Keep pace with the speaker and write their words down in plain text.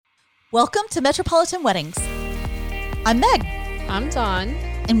Welcome to Metropolitan Weddings. I'm Meg. I'm Dawn.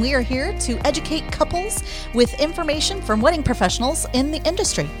 And we are here to educate couples with information from wedding professionals in the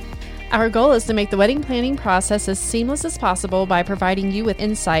industry. Our goal is to make the wedding planning process as seamless as possible by providing you with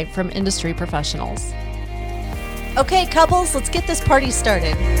insight from industry professionals. Okay, couples, let's get this party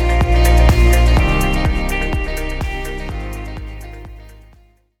started.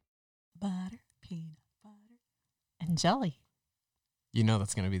 Butter, peanut butter, and jelly. You know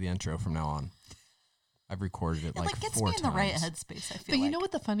that's going to be the intro from now on. I've recorded it like 4 times. It gets me in the right headspace, I feel But you know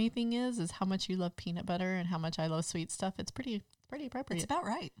what the funny thing is how much you love peanut butter and how much I love sweet stuff. It's pretty appropriate. It's about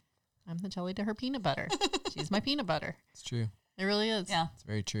right. I'm the jelly to her peanut butter. She's my peanut butter. It's true. It really is. Yeah. It's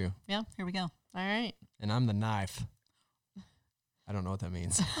very true. Yeah. Here we go. All right. And I'm the knife. I don't know what that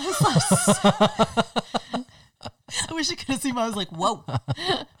means. I wish you could have seen me. I was like, whoa.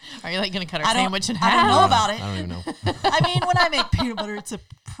 Are you like going to cut our sandwich in half? I don't know about it. I don't even know. I mean, when I make peanut butter, it's a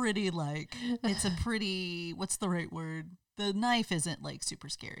pretty, what's the right word? The knife isn't like super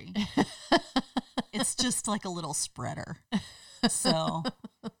scary. It's just like a little spreader. So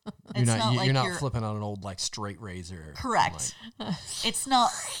you're not flipping on an old like straight razor. Correct. It's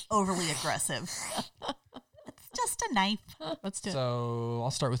not overly aggressive. It's just a knife. Let's do it. So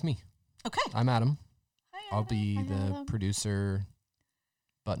I'll start with me. Okay. I'm Adam. Hi, Adam. I'll be the producer,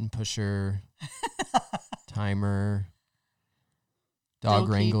 button pusher, timer, dog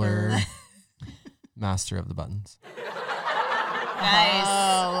wrangler, master of the buttons. Nice.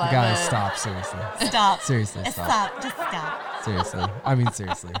 Oh, Guys, stop. Seriously. Stop. Seriously, stop. Stop. Just stop. Seriously. I mean,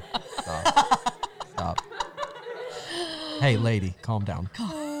 seriously. Stop. Stop. Hey, lady, calm down.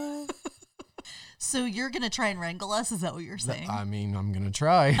 So you're going to try and wrangle us? Is that what you're saying? I mean, I'm going to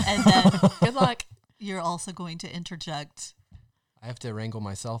try. And then Good luck. you're also going to interject. I have to wrangle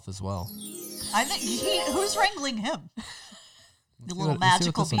myself as well. I think who's wrangling him? The little let's see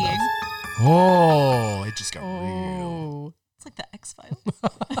magical what this one being. does. Oh, it just got real. It's like the X-Files.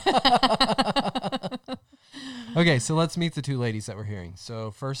 Okay, so let's meet the two ladies that we're hearing. So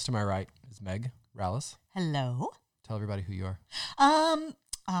first to my right is Meg Rallis. Hello. Tell everybody who you are.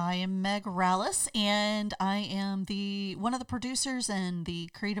 I am Meg Rallis, and I am one of the producers and the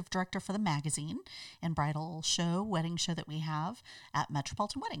creative director for the magazine and bridal show, wedding show that we have at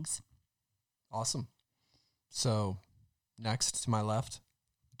Metropolitan Weddings. Awesome. So next to my left,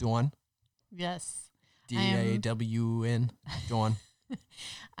 Dawn. Yes. D-A-W-N. Dawn.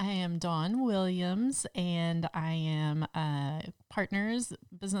 I am Dawn Williams, and I am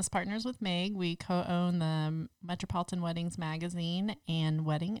business partners with Meg. We co-own the Metropolitan Weddings magazine and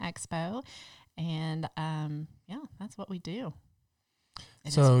Wedding Expo, and that's what we do.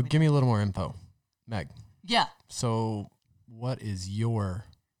 So give me a little more info, Meg. Yeah. So what is your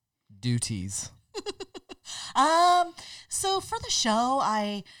duties? So for the show,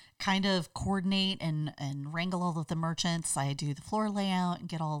 I kind of coordinate and wrangle all of the merchants. I do the floor layout and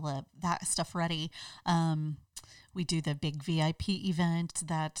get all of that stuff ready. We do the big VIP event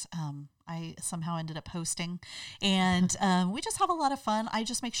that I somehow ended up hosting. And we just have a lot of fun. I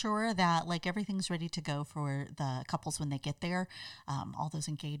just make sure that like everything's ready to go for the couples when they get there. All those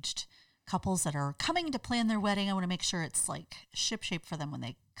engaged couples that are coming to plan their wedding, I want to make sure it's like shipshape for them when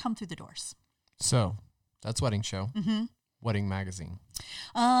they come through the doors. So that's Wedding Show. Mm-hmm. Wedding Magazine.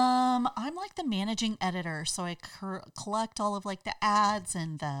 I'm like the managing editor, so I collect all of like the ads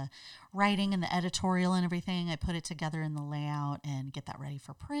and the writing and the editorial and everything. I put it together in the layout and get that ready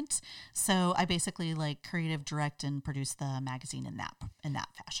for print. So I basically like creative direct and produce the magazine in that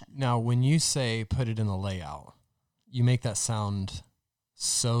fashion. Now, when you say put it in the layout, you make that sound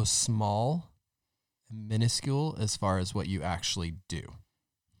so small and minuscule as far as what you actually do.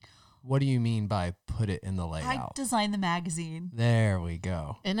 What do you mean by put it in the layout? I designed the magazine. There we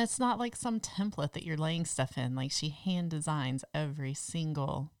go. And it's not like some template that you're laying stuff in. Like she hand designs every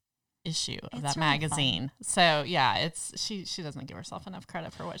single issue of that really magazine. fun. So yeah, she doesn't give herself enough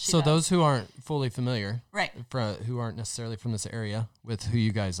credit for what she does. So those who aren't fully familiar, Right. who aren't necessarily from this area with who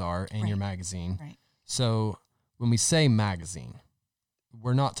you guys are and your magazine. Right. So when we say magazine,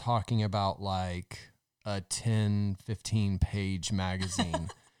 we're not talking about like a 10, 15 page magazine.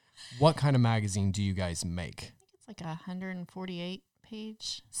 What kind of magazine do you guys make? I think it's like a 148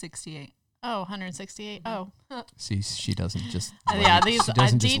 page. 68. Oh, 168. Oh. See, she doesn't just Yeah, these she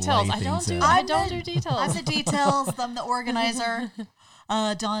doesn't just details. lay I don't things do in. I don't do details. I'm the details. I'm the organizer.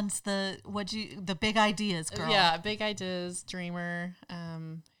 Dawn's the big ideas girl. Yeah, big ideas, dreamer,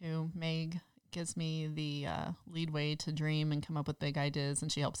 who Meg gives me the lead way to dream and come up with big ideas,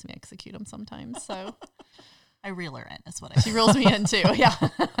 and she helps me execute them sometimes. So I reel her in. That's what I she reels me in too. Yeah.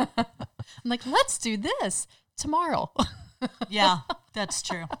 I'm like, let's do this tomorrow. Yeah, that's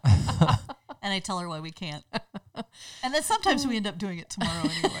true. And I tell her why we can't. And then sometimes we end up doing it tomorrow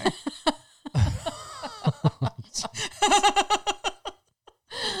anyway.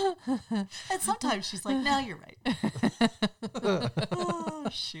 And sometimes she's like, no, you're right. Oh,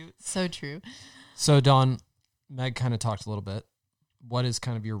 shoot. So true. So, Dawn, Meg kind of talked a little bit. What is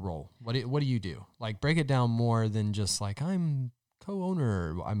kind of your role? What do you do? Like, break it down more than just like, I'm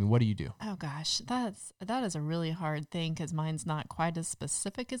co-owner. I mean, what do you do? Oh gosh, that is a really hard thing because mine's not quite as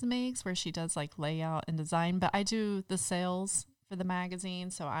specific as Meg's, where she does like layout and design, but I do the sales for the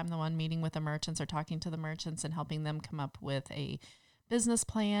magazine. So I'm the one meeting with the merchants or talking to the merchants and helping them come up with a business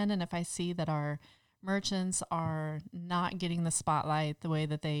plan. And if I see that our merchants are not getting the spotlight the way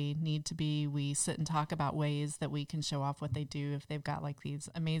that they need to be, we sit and talk about ways that we can show off what they do. If they've got like these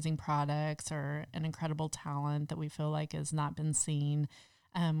amazing products or an incredible talent that we feel like has not been seen,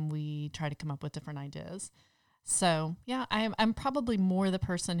 we try to come up with different ideas. So yeah, I'm probably more the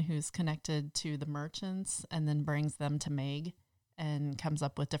person who's connected to the merchants and then brings them to Meg and comes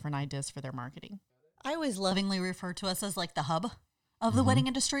up with different ideas for their marketing. I always lovingly refer to us as like the hub of the wedding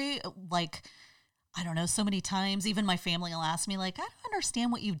industry. Like, I don't know, so many times, even my family will ask me, like, I don't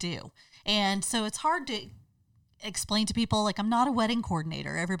understand what you do. And so it's hard to explain to people, like, I'm not a wedding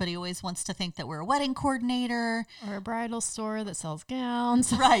coordinator. Everybody always wants to think that we're a wedding coordinator. Or a bridal store that sells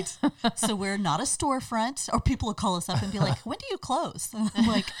gowns. Right. So we're not a storefront. Or people will call us up and be like, when do you close? I'm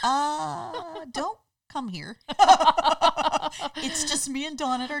like, don't come here. It's just me and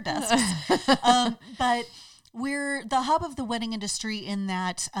Dawn at our desks. But we're the hub of the wedding industry in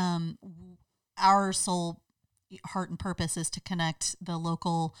that our sole heart and purpose is to connect the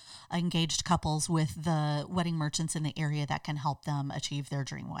local engaged couples with the wedding merchants in the area that can help them achieve their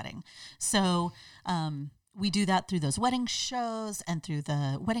dream wedding. So we do that through those wedding shows and through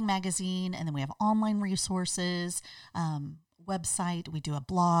the wedding magazine. And then we have online resources, website, we do a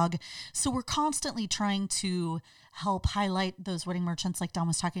blog. So we're constantly trying to help highlight those wedding merchants like Dawn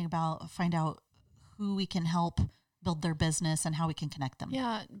was talking about, find out who we can help build their business and how we can connect them.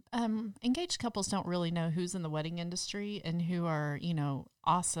 Yeah. Engaged couples don't really know who's in the wedding industry and who are,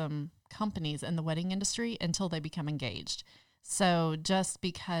 awesome companies in the wedding industry until they become engaged. So just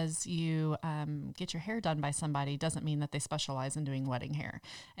because you get your hair done by somebody doesn't mean that they specialize in doing wedding hair.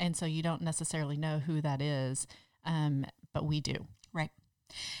 And so you don't necessarily know who that is, but we do. Right.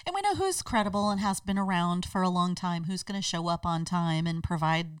 And we know who's credible and has been around for a long time, who's going to show up on time and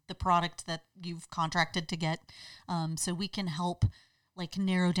provide the product that you've contracted to get. So we can help like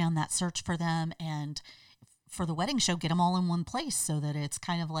narrow down that search for them, and for the wedding show, get them all in one place so that it's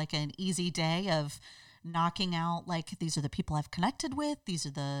kind of like an easy day of knocking out, like, these are the people I've connected with. These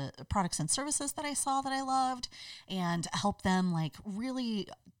are the products and services that I saw that I loved, and help them like really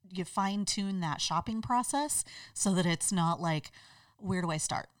you fine tune that shopping process so that it's not like, where do I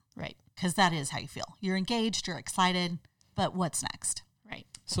start? Right. Because that is how you feel. You're engaged, you're excited, but what's next? Right.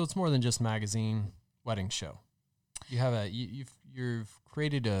 So it's more than just magazine, wedding show. You have you've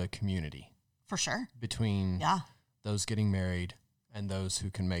created a community For sure. between Yeah. those getting married and those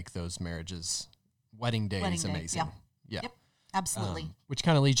who can make those marriages, wedding days Wedding day, amazing. Yeah. Yep. Absolutely. Which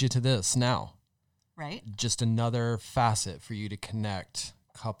kind of leads you to this now. Right. Just another facet for you to connect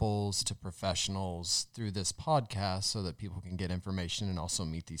couples to professionals through this podcast so that people can get information and also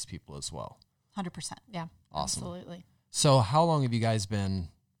meet these people as well. 100%. Yeah. Awesome. Absolutely. So how long have you guys been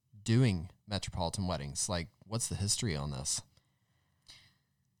doing Metropolitan Weddings? Like, what's the history on this?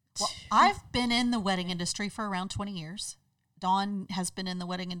 Well, I've been in the wedding industry for around 20 years. Dawn has been in the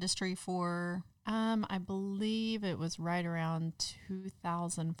wedding industry for... I believe it was right around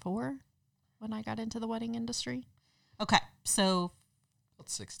 2004 when I got into the wedding industry. Okay. So About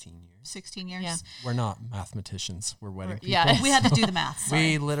 16 years. 16 years. Yeah. We're not mathematicians. We're wedding people. Yeah. We had to do the math.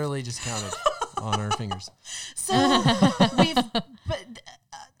 Sorry. We literally just counted on our fingers. So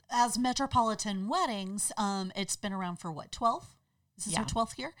as Metropolitan Weddings, it's been around for what, 12? Is this Yeah. our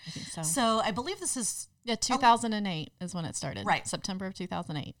 12th year? I think so. So I believe this is... Yeah, 2008 is when it started. Right. September of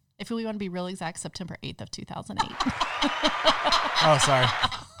 2008. If we want to be real exact, September 8th of 2008. Oh, sorry.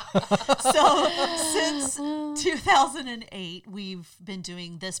 So since 2008, we've been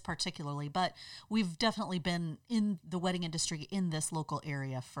doing this particularly, but we've definitely been in the wedding industry in this local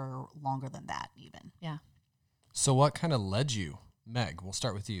area for longer than that even. Yeah. So what kind of led you, Meg, we'll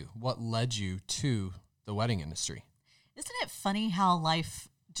start with you. What led you to the wedding industry? Isn't it funny how life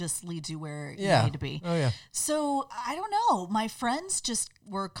just leads you where you need to be? Oh, yeah. So I don't know. My friends just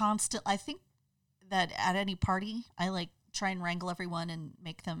were constant. I think that at any party, I like try and wrangle everyone and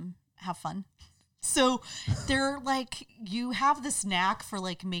make them have fun. So they're like, you have this knack for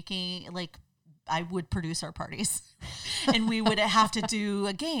like making like, I would produce our parties and we would have to do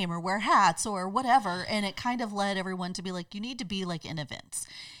a game or wear hats or whatever. And it kind of led everyone to be like, you need to be like in events.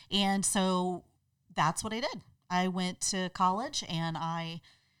 And so that's what I did. I went to college and I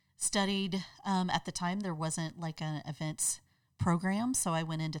studied, at the time there wasn't like an events program. So I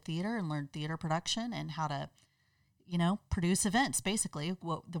went into theater and learned theater production and how to, produce events. Basically,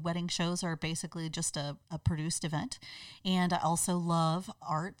 what the wedding shows are basically just a produced event. And I also love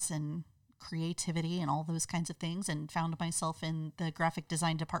arts and creativity and all those kinds of things, and found myself in the graphic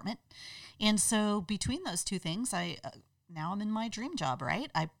design department. And so between those two things, now I'm in my dream job,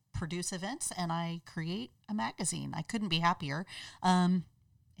 right? I produce events and I create a magazine. I couldn't be happier. And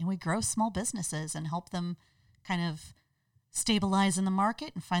we grow small businesses and help them kind of stabilize in the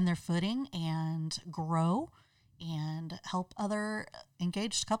market and find their footing and grow and help other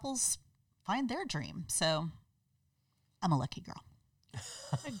engaged couples find their dream. So I'm a lucky girl.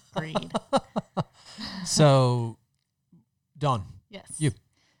 Agreed. So, Dawn, Yes. you.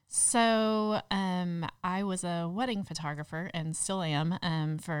 So I was a wedding photographer and still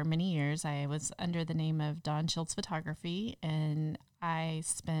am for many years. I was under the name of Dawn Shields Photography, and I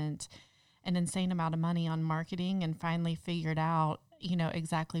spent an insane amount of money on marketing and finally figured out,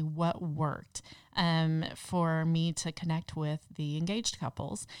 exactly what worked for me to connect with the engaged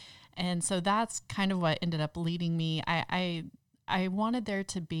couples. And so that's kind of what ended up leading me. I wanted there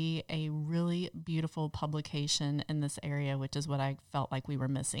to be a really beautiful publication in this area, which is what I felt like we were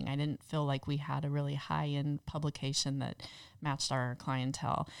missing. I didn't feel like we had a really high-end publication that matched our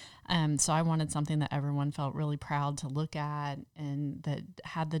clientele. So I wanted something that everyone felt really proud to look at and that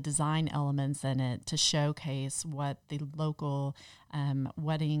had the design elements in it to showcase what the local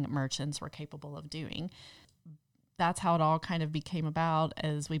wedding merchants were capable of doing. That's how it all kind of became about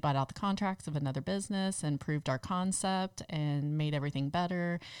as we bought out the contracts of another business and proved our concept and made everything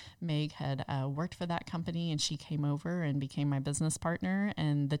better. Meg had worked for that company and she came over and became my business partner.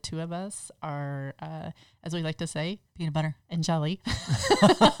 And the two of us are, as we like to say, Peanut butter and jelly.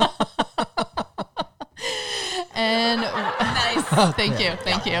 And nice. Thank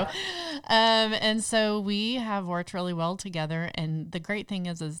you. And so we have worked really well together. And the great thing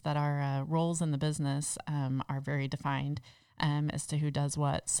is that our roles in the business are very defined as to who does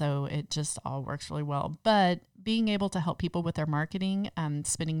what. So it just all works really well. But being able to help people with their marketing,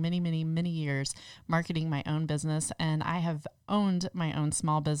 spending many, many, many years marketing my own business. And I have owned my own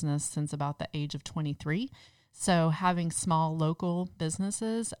small business since about the age of 23. So having small local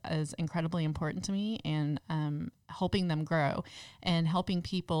businesses is incredibly important to me, and helping them grow and helping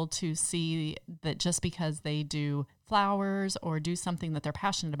people to see that just because they do flowers or do something that they're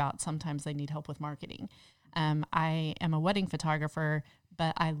passionate about, sometimes they need help with marketing. I am a wedding photographer,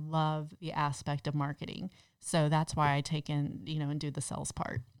 but I love the aspect of marketing. So that's why I take in, and do the sales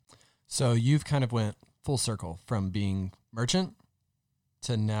part. So you've kind of went full circle from being merchant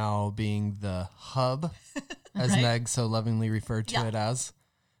to now being the hub, as Right. Meg so lovingly referred to Yeah. it as.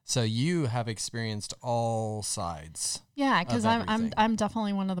 So you have experienced all sides. Yeah, because of I'm everything.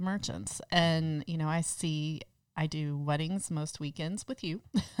 definitely one of the merchants, and I do weddings most weekends with you.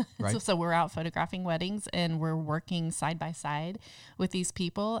 Right. So we're out photographing weddings, and we're working side by side with these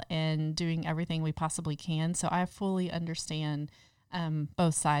people and doing everything we possibly can. So I fully understand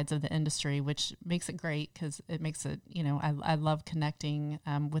both sides of the industry, which makes it great because it makes it, I love connecting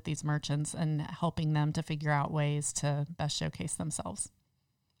with these merchants and helping them to figure out ways to best showcase themselves.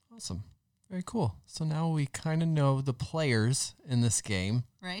 Awesome. Very cool. So now we kind of know the players in this game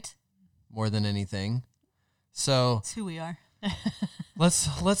right? more than anything. So It's who we are.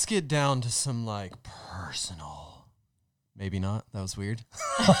 let's get down to some like personal. Maybe not. That was weird.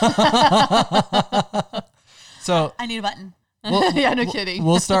 So I need a button. Yeah, no kidding.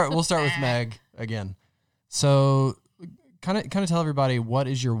 We'll start with Meg again. So kind of tell everybody, what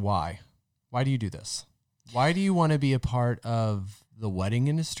is your why? Why do you do this? Why do you want to be a part of the wedding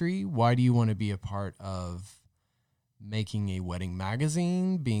industry? Why do you want to be a part of making a wedding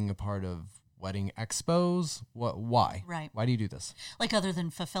magazine, being a part of wedding expos? Why? Right. Why do you do this? Like, other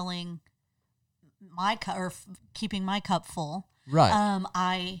than fulfilling my cup or keeping my cup full. Right.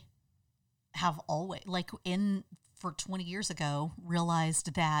 I have always, for 20 years ago,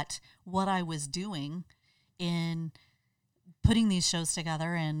 realized that what I was doing in putting these shows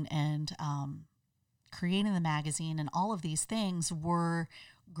together and creating the magazine and all of these things were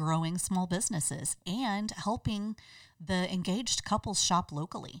growing small businesses and helping the engaged couples shop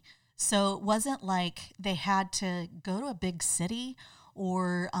locally. So it wasn't like they had to go to a big city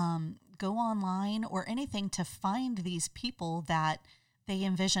or go online or anything to find these people that they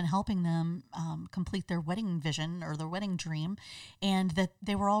envision helping them complete their wedding vision or their wedding dream, and that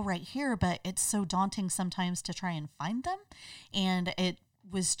they were all right here, but it's so daunting sometimes to try and find them. And it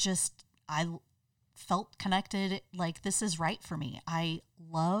was just, I felt connected, like this is right for me. I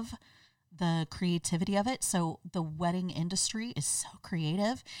love the creativity of it. So the wedding industry is so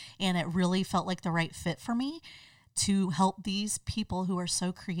creative, and it really felt like the right fit for me to help these people who are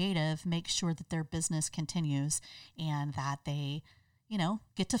so creative make sure that their business continues and that they,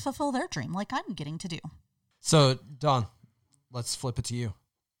 get to fulfill their dream like I'm getting to do. So, Dawn, let's flip it to you.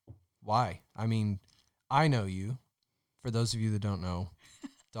 Why? I mean, I know you. For those of you that don't know,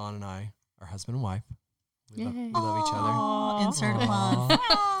 Dawn and I are husband and wife. We love each other. Oh, insert love.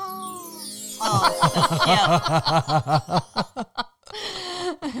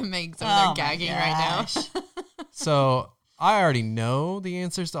 Meg's over there gagging right now. So I already know the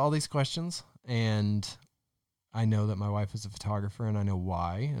answers to all these questions, and I know that my wife is a photographer, and I know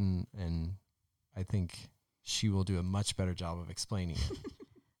why, and I think she will do a much better job of explaining it.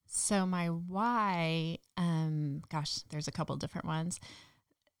 So my why, there's a couple different ones.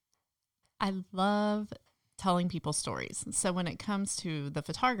 I love telling people stories. So when it comes to the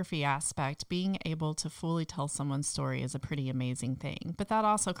photography aspect, being able to fully tell someone's story is a pretty amazing thing. But that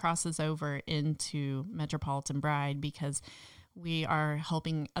also crosses over into Metropolitan Bride because we are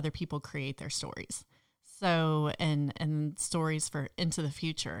helping other people create their stories. So, and stories for into the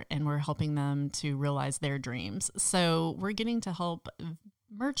future, and we're helping them to realize their dreams. So we're getting to help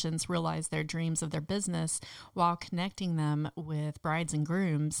merchants realize their dreams of their business while connecting them with brides and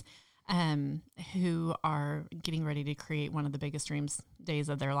grooms who are getting ready to create one of the biggest days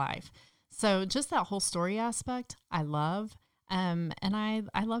of their life. So just that whole story aspect, I love. And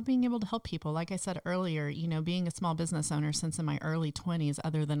I love being able to help people. Like I said earlier, being a small business owner since in my early 20s,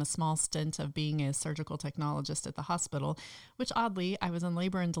 other than a small stint of being a surgical technologist at the hospital, which oddly, I was in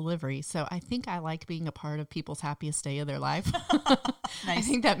labor and delivery. So I think I like being a part of people's happiest day of their life. Nice. I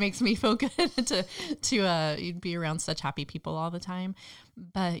think that makes me feel good to be around such happy people all the time.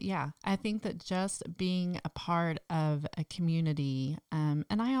 But yeah, I think that just being a part of a community, and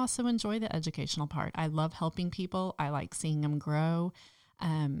I also enjoy the educational part. I love helping people. I like seeing them grow.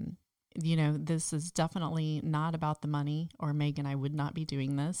 This is definitely not about the money, or Meg and I would not be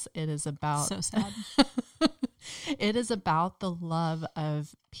doing this. It is about so sad. It is about the love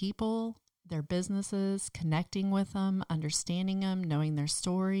of people, their businesses, connecting with them, understanding them, knowing their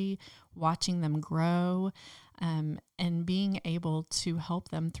story, watching them grow, and being able to help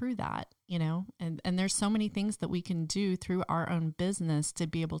them through that, and there's so many things that we can do through our own business to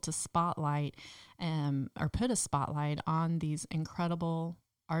be able to spotlight or put a spotlight on these incredible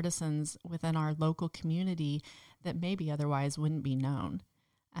artisans within our local community that maybe otherwise wouldn't be known.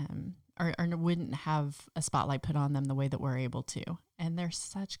 Or wouldn't have a spotlight put on them the way that we're able to. And they're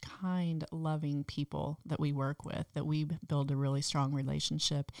such kind, loving people that we work with, that we build a really strong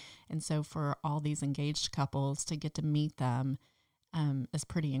relationship. And so for all these engaged couples to get to meet them is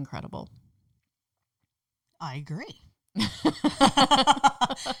pretty incredible. I agree.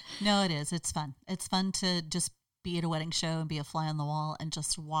 No, it is. It's fun. It's fun to just be at a wedding show and be a fly on the wall and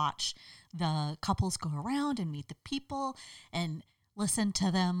just watch the couples go around and meet the people and listen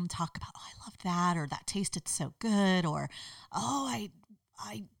to them talk about, oh, I loved that, or that tasted so good, or, oh,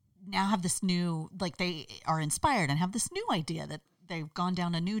 I now have this new, like they are inspired and have this new idea that they've gone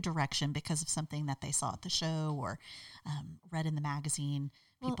down a new direction because of something that they saw at the show or read in the magazine.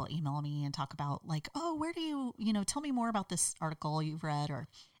 People email me and talk about like, oh, where do you, tell me more about this article you've read.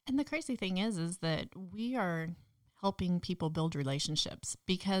 And the crazy thing is that we are helping people build relationships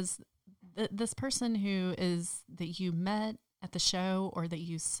because this person that you met at the show or that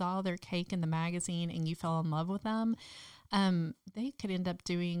you saw their cake in the magazine and you fell in love with them, they could end up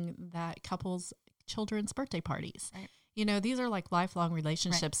doing that couple's children's birthday parties. Right. These are like lifelong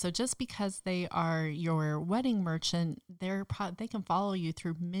relationships. Right. So just because they are your wedding merchant, they can follow you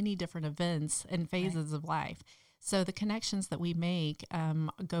through many different events and phases of life. So the connections that we make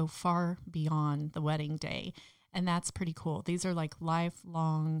go far beyond the wedding day. And that's pretty cool. These are like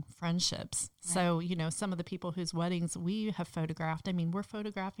lifelong friendships. Right. So, some of the people whose weddings we have photographed, we're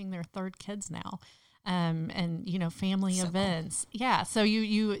photographing their third kids now. And family so events. Cool. Yeah. So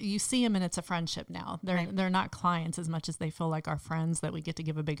you see them and it's a friendship now. They're not clients as much as they feel like our friends that we get to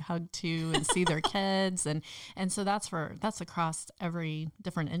give a big hug to and see their kids. And so that's across every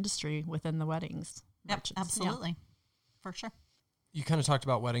different industry within the weddings. Yep, absolutely. Yeah. For sure. You kind of talked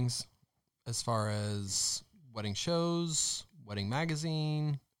about weddings as far as wedding shows, wedding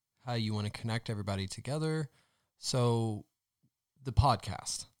magazine, how you want to connect everybody together. So the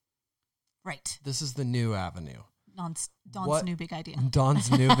podcast. Right. This is the new avenue. Dawn's What? new big idea.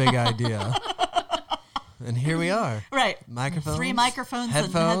 Dawn's new big idea. And here we are. Right. Microphones. 3 microphones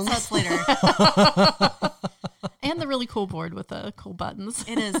headphones. and headsets later. And the really cool board with the cool buttons.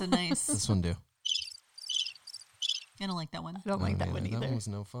 It is a nice. This one do. I don't like that one. I don't like that Yeah, one either. That one's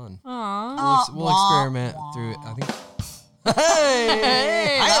no fun. Aw. We'll experiment through it. I think.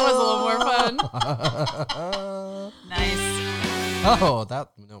 Hey, that was a little more fun. Nice. Oh,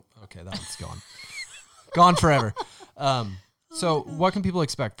 okay, that one's gone. Gone forever. So what can people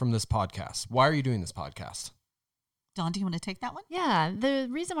expect from this podcast? Why are you doing this podcast? Dawn, do you want to take that one? Yeah, the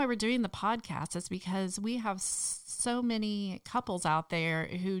reason why we're doing the podcast is because we have so many couples out there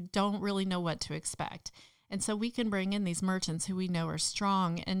who don't really know what to expect. And so we can bring in these merchants who we know are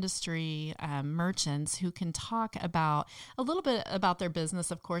strong industry merchants who can talk about a little bit about their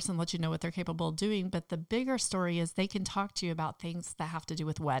business, of course, and let you know what they're capable of doing. But the bigger story is they can talk to you about things that have to do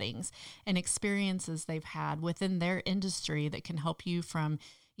with weddings and experiences they've had within their industry that can help you from,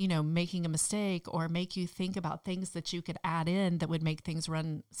 making a mistake or make you think about things that you could add in that would make things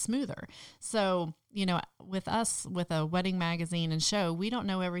run smoother. So, with us, with a wedding magazine and show, we don't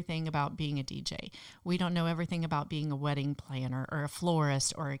know everything about being a DJ. We don't know everything about being a wedding planner or a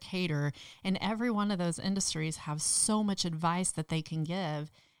florist or a caterer. And every one of those industries have so much advice that they can give.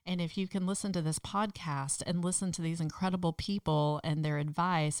 And if you can listen to this podcast and listen to these incredible people and their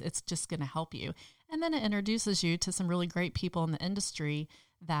advice, it's just going to help you. And then it introduces you to some really great people in the industry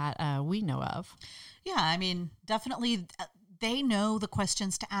that we know of. Yeah, I mean, definitely they know the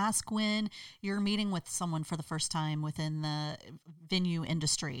questions to ask when you're meeting with someone for the first time within the venue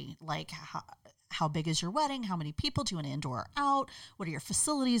industry. Like, how big is your wedding? How many people? Do you want to indoor or out? What are your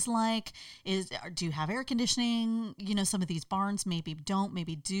facilities like? Do you have air conditioning? Some of these barns maybe don't,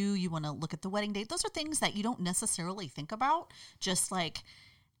 maybe do. You want to look at the wedding date. Those are things that you don't necessarily think about, just like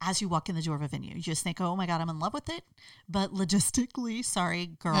as you walk in the door of a venue. You just think, oh my God, I'm in love with it. But logistically, sorry,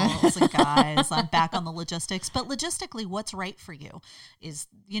 girls and guys, I'm back on the logistics. But logistically, what's right for you is,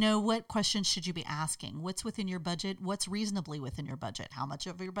 what questions should you be asking? What's within your budget? What's reasonably within your budget? How much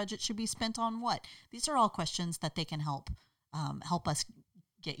of your budget should be spent on what? These are all questions that they can help us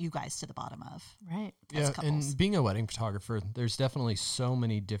get you guys to the bottom of. Right. Yeah, as couples. and being a wedding photographer, there's definitely so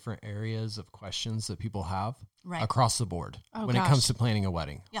many different areas of questions that people have across the board when it comes to planning a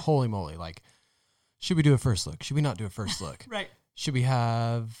wedding. Yeah. Holy moly. Like, should we do a first look? Should we not do a first look? Right. Should we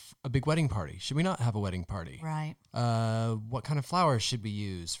have a big wedding party? Should we not have a wedding party? Right. What kind of flowers should we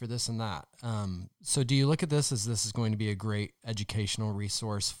use for this and that? So do you look at this as this is going to be a great educational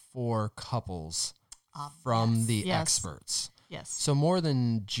resource for couples from the experts? Yes. So more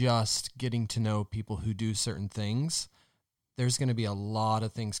than just getting to know people who do certain things, there's going to be a lot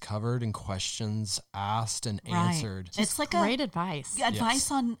of things covered and questions asked and answered. It's like great advice. Advice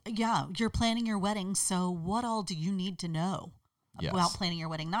on, you're planning your wedding. So what all do you need to know about planning your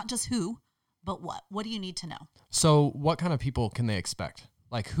wedding? Not just who, but what? What do you need to know? So what kind of people can they expect?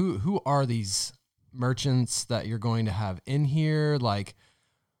 Like who are these merchants that you're going to have in here? Like,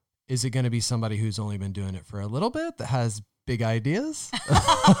 is it going to be somebody who's only been doing it for a little bit that has big ideas?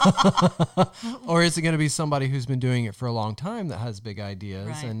 Or is it going to be somebody who's been doing it for a long time that has big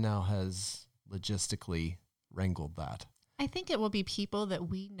ideas and now has logistically wrangled that? I think it will be people that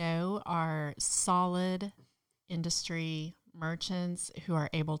we know are solid industry merchants who are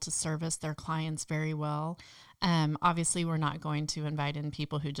able to service their clients very well. Obviously, we're not going to invite in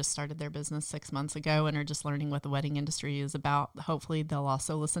people who just started their business 6 months ago and are just learning what the wedding industry is about. Hopefully, they'll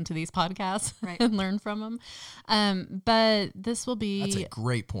also listen to these podcasts and learn from them. But this will be... That's a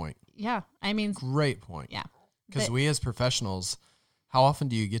great point. Yeah. I mean... Great point. Yeah. Because we as professionals, how often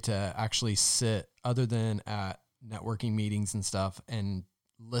do you get to actually sit, other than at networking meetings and stuff, and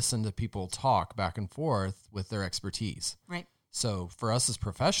listen to people talk back and forth with their expertise? Right. So for us as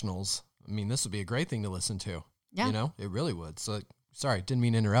professionals, I mean, this would be a great thing to listen to. Yeah. It really would. So sorry, didn't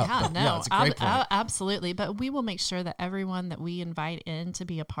mean to interrupt. Yeah, but no, it's a great point. Absolutely. But we will make sure that everyone that we invite in to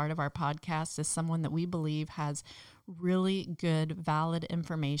be a part of our podcast is someone that we believe has really good, valid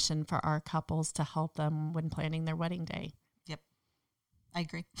information for our couples to help them when planning their wedding day. Yep. I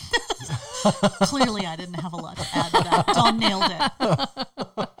agree. Clearly, I didn't have a lot to add to that. Dawn nailed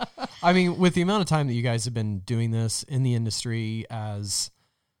it. I mean, with the amount of time that you guys have been doing this in the industry as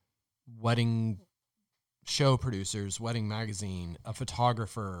wedding show producers, wedding magazine, a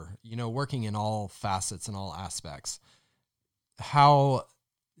photographer, working in all facets and all aspects, how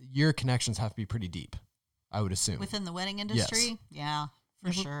your connections have to be pretty deep, I would assume. Within the wedding industry? Yes. Yeah,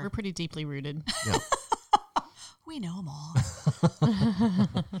 for sure. We're pretty deeply rooted. Yeah. We know them all.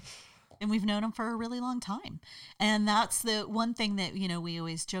 And we've known them for a really long time. And that's the one thing that, we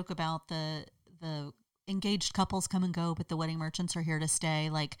always joke about the engaged couples come and go, but the wedding merchants are here to stay.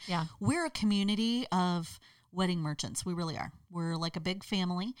 Like, Yeah. we're a community of wedding merchants. We really are. We're like a big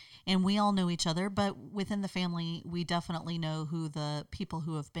family, and we all know each other, but within the family, we definitely know who the people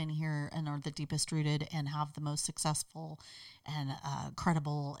who have been here and are the deepest rooted and have the most successful and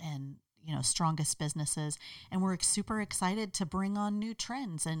credible and strongest businesses. And we're super excited to bring on new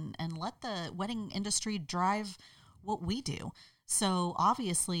trends and let the wedding industry drive what we do. So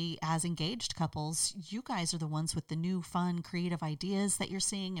obviously, as engaged couples, you guys are the ones with the new fun, creative ideas that you're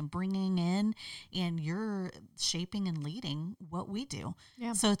seeing and bringing in, and you're shaping and leading what we do.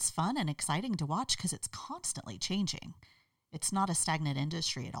 Yeah. So it's fun and exciting to watch because it's constantly changing. It's not a stagnant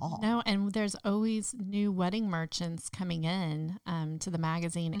industry at all. No, and there's always new wedding merchants coming in to the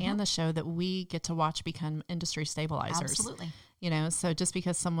magazine and the show that we get to watch become industry stabilizers. Absolutely. So just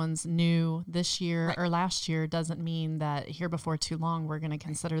because someone's new this year Right. or last year doesn't mean that here before too long we're going to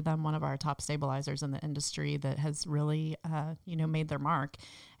consider them one of our top stabilizers in the industry that has really, made their mark,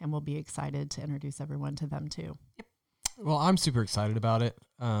 and we'll be excited to introduce everyone to them too. Well, I'm super excited about it.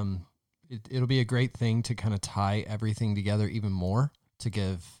 It'll be a great thing to kind of tie everything together even more, to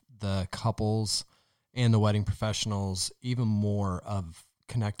give the couples and the wedding professionals even more of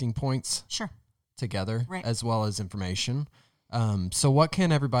connecting points Sure. together, Right. as well as information. So what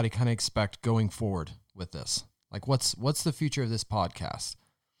can everybody kind of expect going forward with this? Like, what's the future of this podcast?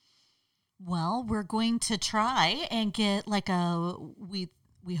 Well, we're going to try and get like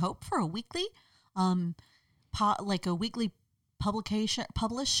we hope for a weekly, like a weekly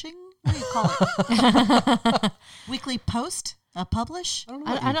publishing. What do you call it? Weekly post, publish.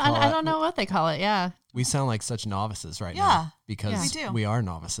 I don't know what they call it. Yeah, We sound like such novices right Yeah. now because We do. we are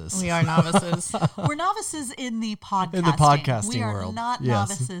novices. we are novices. We're novices in the podcasting. In the podcasting we are world. not Yes.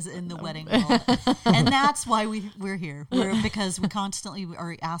 novices in the wedding world, and that's why we're here. Because we constantly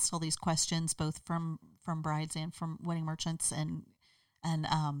are asked all these questions, both from brides and from wedding merchants, and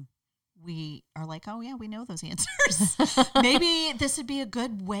we are like, oh yeah, we know those answers. Maybe this would be a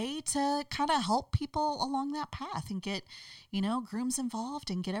good way to kind of help people along that path and get, grooms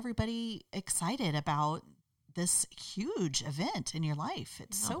involved and get everybody excited about this huge event in your life.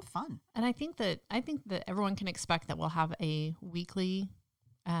 It's so fun. And I think that everyone can expect that we'll have a weekly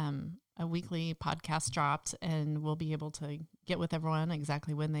podcast dropped, and we'll be able to get with everyone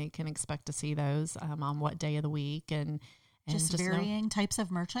exactly when they can expect to see those, on what day of the week, and Just know- varying types of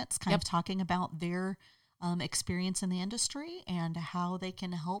merchants kind Yep. of talking about their experience in the industry and how they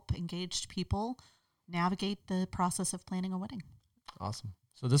can help engaged people navigate the process of planning a wedding. Awesome.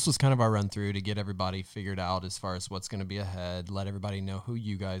 So this was kind of our run through to get everybody figured out as far as what's going to be ahead, let everybody know who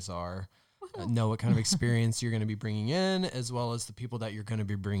you guys are, know what kind of experience you're going to be bringing in, as well as the people that you're going to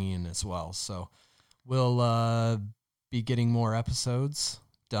be bringing in as well. So we'll be getting more episodes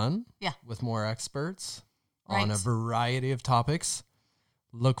done with more experts on a Right. variety of topics.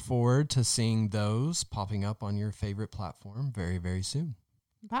 Look forward to seeing those popping up on your favorite platform very, very soon.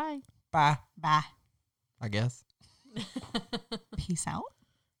 Bye. Bye, Bye. I guess. Peace out.